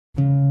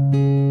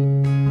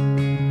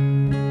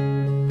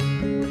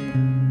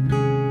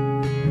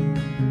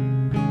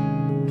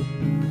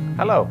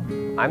Hello,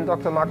 I'm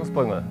Dr. Markus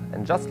Brüngel,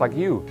 and just like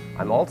you,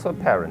 I'm also a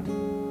parent.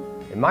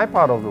 In my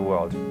part of the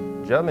world,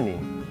 Germany,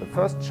 the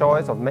first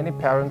choice of many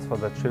parents for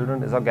their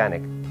children is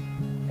organic.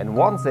 And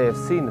once they have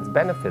seen its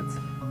benefits,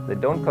 they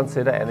don't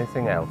consider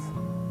anything else.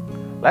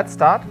 Let's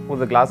start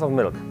with a glass of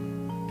milk.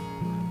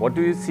 What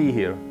do you see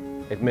here?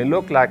 It may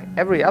look like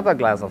every other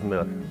glass of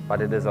milk,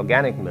 but it is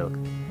organic milk.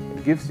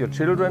 It gives your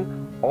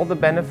children all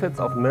the benefits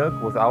of milk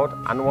without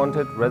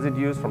unwanted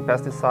residues from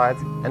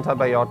pesticides,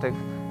 antibiotics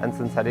and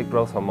synthetic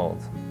growth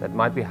hormones that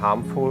might be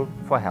harmful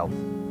for health.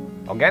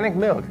 Organic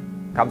milk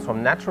comes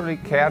from naturally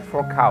cared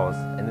for cows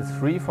and is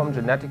free from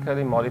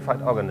genetically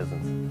modified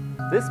organisms.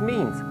 This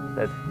means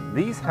that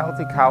these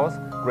healthy cows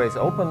graze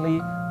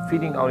openly,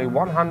 feeding only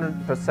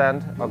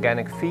 100%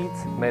 organic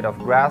feeds made of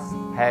grass,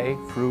 hay,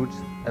 fruits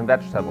and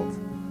vegetables.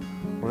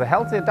 With a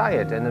healthier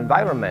diet and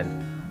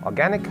environment,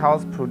 organic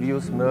cows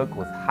produce milk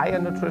with higher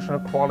nutritional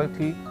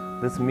quality.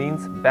 This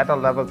means better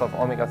levels of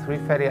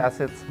omega-3 fatty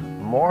acids,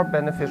 more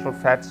beneficial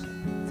fats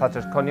such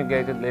as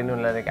conjugated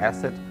linolenic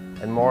acid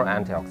and more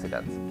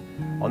antioxidants.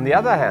 On the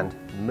other hand,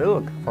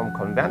 milk from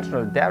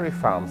conventional dairy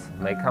farms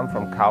may come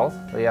from cows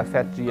that are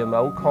fed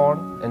GMO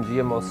corn and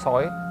GMO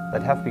soy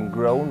that have been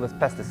grown with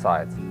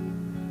pesticides.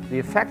 The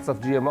effects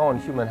of GMO on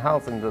human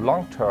health in the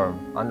long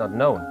term are not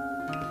known,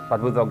 but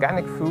with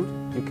organic food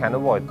you can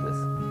avoid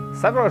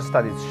this. Several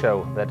studies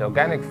show that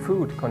organic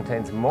food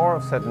contains more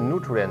of certain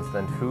nutrients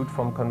than food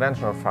from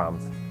conventional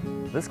farms.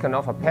 This can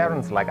offer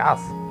parents like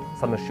us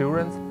some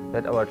assurance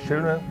that our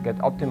children get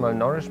optimal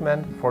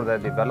nourishment for their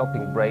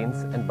developing brains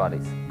and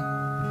bodies.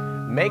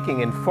 Making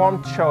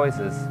informed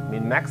choices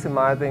means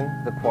maximizing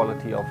the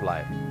quality of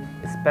life,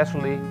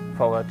 especially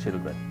for our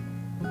children.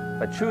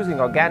 By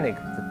choosing organic,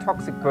 the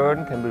toxic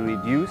burden can be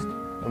reduced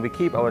and we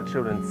keep our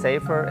children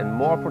safer and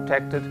more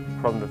protected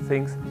from the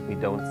things we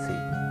don't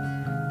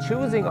see.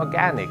 Choosing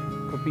organic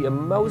could be a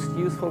most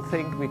useful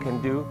thing we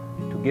can do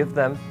to give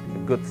them a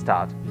good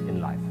start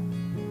in life.